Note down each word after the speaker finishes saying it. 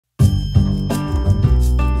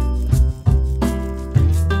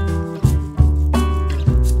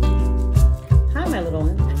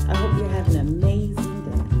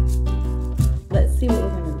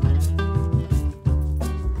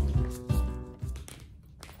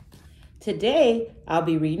Today, I'll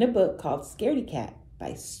be reading a book called Scaredy Cat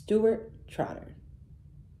by Stuart Trotter.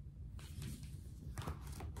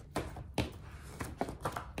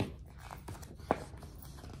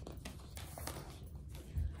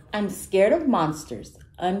 I'm scared of monsters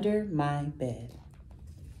under my bed.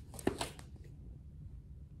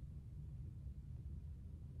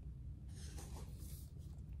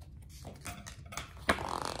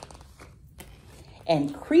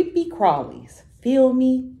 And creepy crawlies fill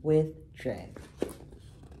me with dread.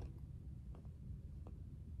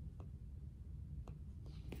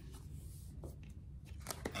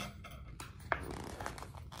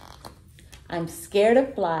 I'm scared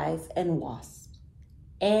of flies and wasps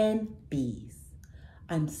and bees.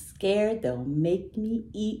 I'm scared they'll make me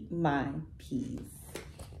eat my peas.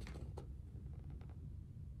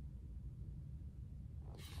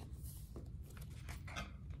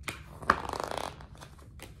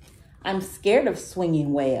 I'm scared of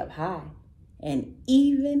swinging way up high and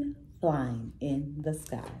even flying in the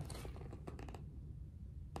sky.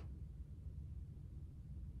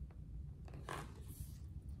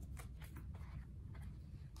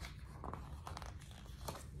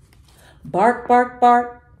 Bark, bark,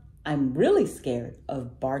 bark. I'm really scared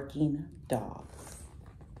of barking dogs.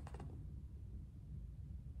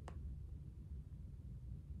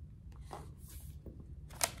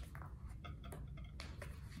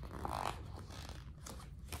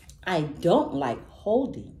 I don't like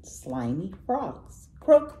holding slimy frogs.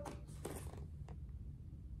 Croak.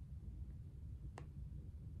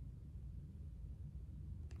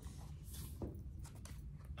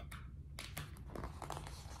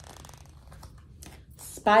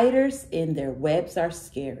 Spiders in their webs are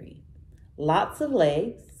scary. Lots of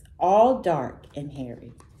legs, all dark and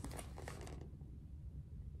hairy.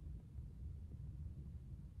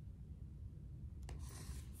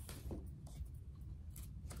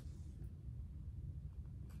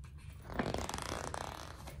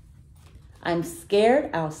 I'm scared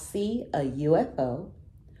I'll see a UFO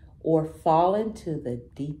or fall into the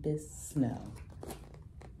deepest snow.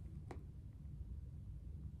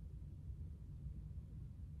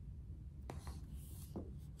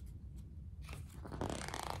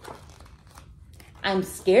 I'm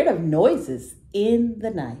scared of noises in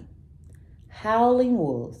the night. Howling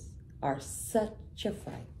wolves are such a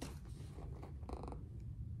fright.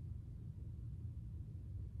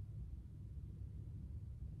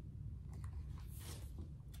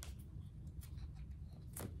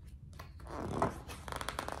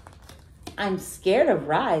 I'm scared of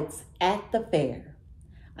rides at the fair.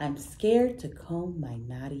 I'm scared to comb my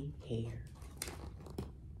knotty hair.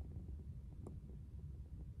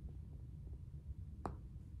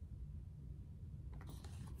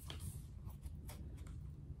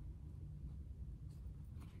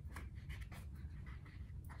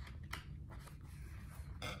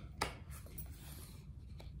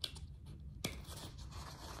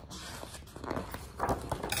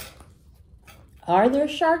 Are there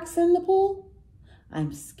sharks in the pool?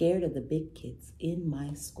 I'm scared of the big kids in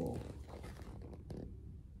my school.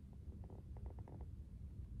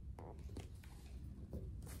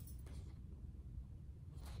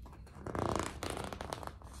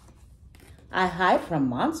 I hide from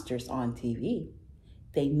monsters on TV.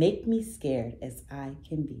 They make me scared as I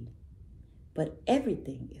can be. But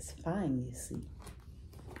everything is fine, you see.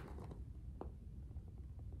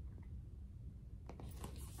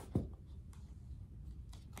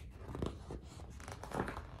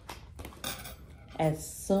 As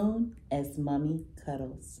soon as Mommy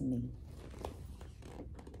cuddles me.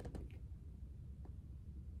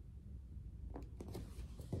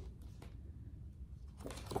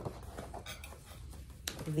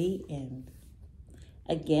 The end.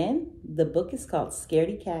 Again, the book is called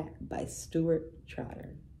Scaredy Cat by Stuart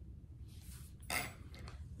Trotter.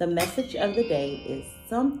 The message of the day is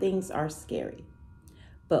some things are scary,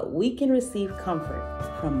 but we can receive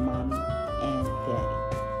comfort from Mommy and Daddy.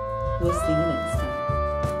 We'll see you next time.